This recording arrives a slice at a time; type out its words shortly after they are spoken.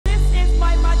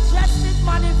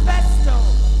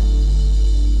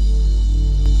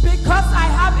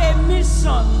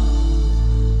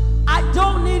permission. I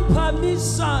don't need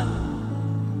permission.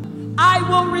 I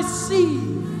will receive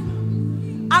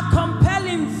a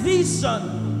compelling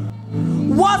vision.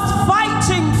 Was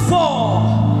fighting for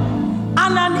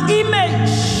and an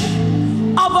image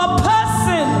of a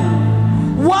person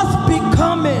was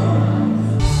becoming.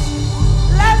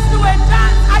 Let's do a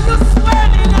dance. Are you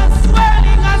swirling and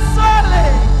swirling and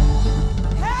swirling?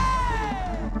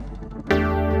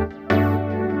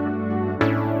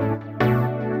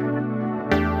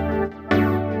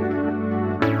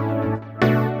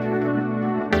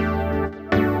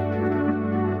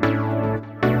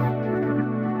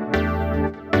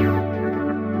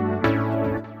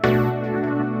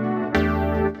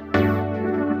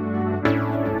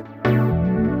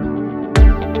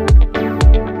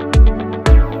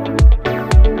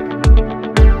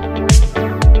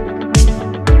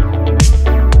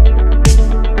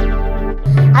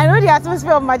 The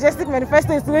atmosphere of Majestic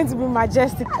Manifesto is going to be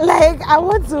majestic. Like, I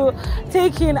want to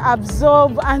take in,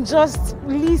 absorb, and just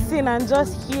listen and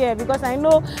just hear, because I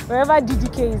know wherever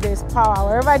DDK is, there's power.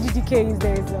 Wherever DDK is,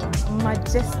 there's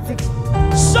majestic.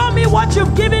 Show me what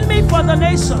you've given me for the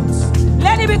nations.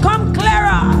 Let it become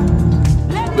clearer.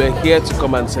 We're here to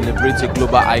come and celebrate a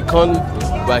global icon.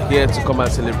 We're here to come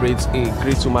and celebrate a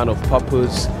great woman of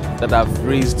purpose that have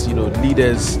raised,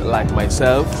 leaders like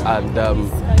myself, and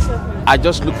I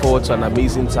just look forward to an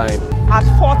amazing time. At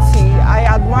 40, I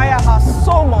admire her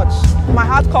so much. My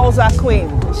heart calls her queen.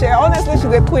 Honestly, she's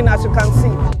a queen, as you can see.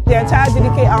 The entire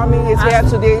DDK army is here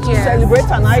today to celebrate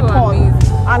an icon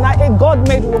and a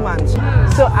God-made woman.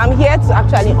 So I'm here to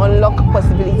actually unlock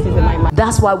possibilities in my mind.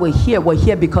 That's why we're here. We're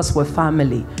here because we're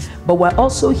family. But we're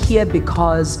also here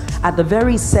because at the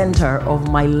very center of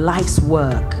my life's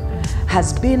work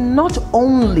has been not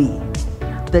only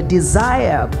the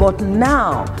desire, but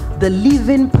now the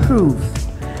living proof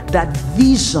that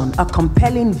vision, a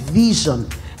compelling vision,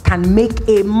 can make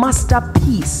a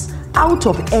masterpiece out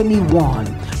of anyone,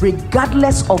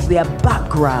 regardless of their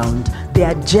background,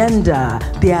 their gender,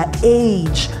 their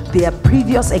age, their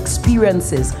previous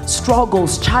experiences,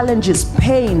 struggles, challenges,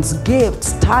 pains,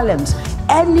 gifts, talents.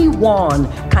 Anyone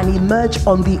can emerge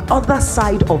on the other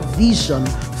side of vision,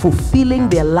 fulfilling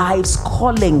their life's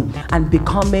calling and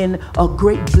becoming a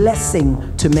great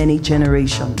blessing to many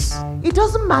generations. It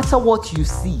doesn't matter what you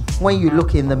see when you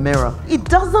look in the mirror. It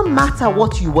doesn't matter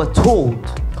what you were told.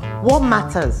 What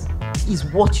matters is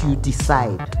what you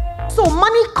decide. So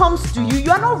money comes to you,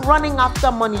 you are not running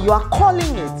after money, you are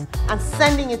calling it and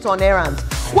sending it on errands.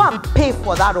 Go and pay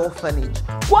for that orphanage.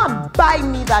 Go and buy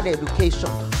me that education.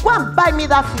 Go and buy me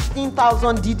that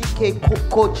 15,000 DDK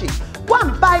coaching. Go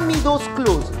and buy me those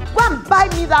clothes. Go and buy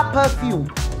me that perfume.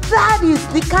 That is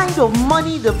the kind of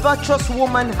money the virtuous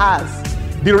woman has.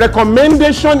 The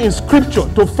recommendation in scripture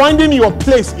to finding your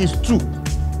place is two.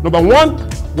 Number one,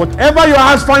 whatever your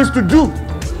heart finds to do,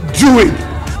 do it.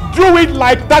 Do it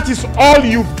like that is all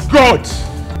you've got.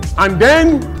 And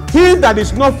then he that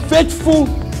is not faithful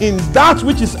in that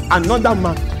which is another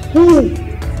man, who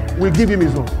will give him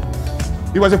his own?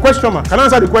 It was a question mark. Can I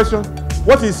answer the question?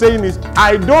 What he's saying is,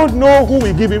 I don't know who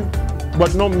will give him,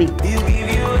 but not me. Hey!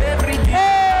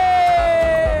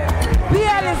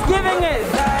 PL is giving it.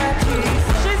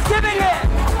 She's giving it.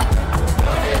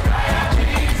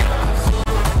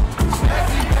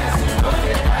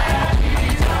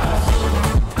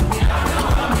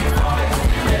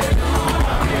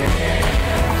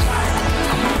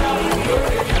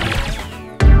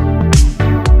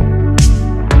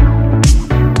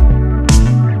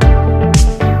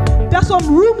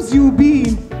 Some rooms you'll be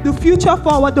in, the future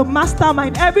forward, the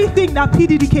mastermind, everything that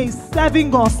PDDK is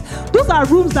serving us. Those are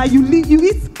rooms that you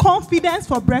eat confidence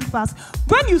for breakfast.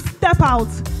 When you step out,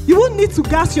 you won't need to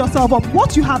gas yourself up.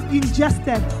 What you have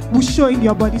ingested will show in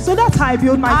your body. So that's how I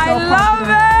build my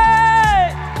self-confidence.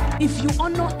 I love it! If you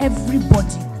honor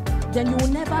everybody, then you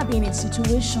will never be in a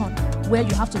situation where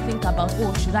you have to think about,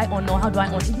 oh, should I honor? How do I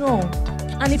honor? No.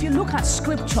 And if you look at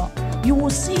scripture, you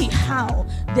will see how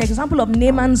the example of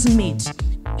Naaman's mate,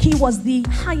 he was the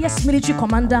highest military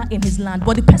commander in his land,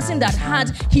 but the person that had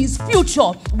his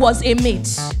future was a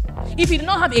mate. If he did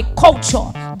not have a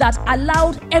culture that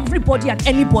allowed everybody and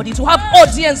anybody to have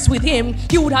audience with him,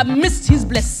 he would have missed his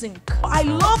blessing. I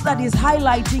love that he's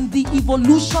highlighting the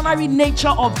evolutionary nature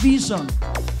of vision.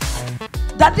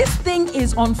 That this thing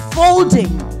is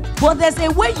unfolding, but there's a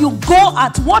way you go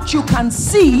at what you can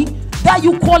see that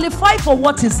you qualify for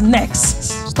what is next.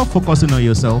 Stop focusing on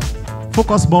yourself.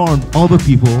 Focus more on other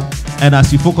people, and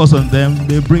as you focus on them,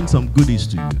 they bring some goodies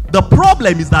to you. The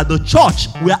problem is that the church,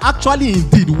 we are actually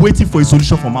indeed waiting for a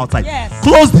solution from outside. Yes.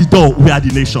 Close the door, we are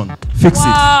the nation. Fix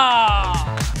it.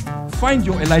 find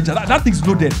your Elijah. That thing's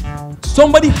loaded.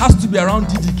 Somebody has to be around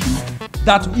DDK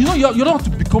that, you know, you don't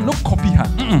have to become, don't copy her.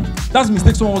 That's a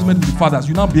mistake someone was made with the fathers.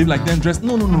 You now behave like them, dress.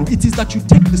 No. It is that you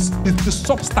take the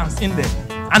substance in there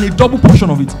and a double portion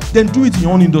of it, then do it in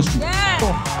your own industry.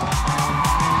 Yeah.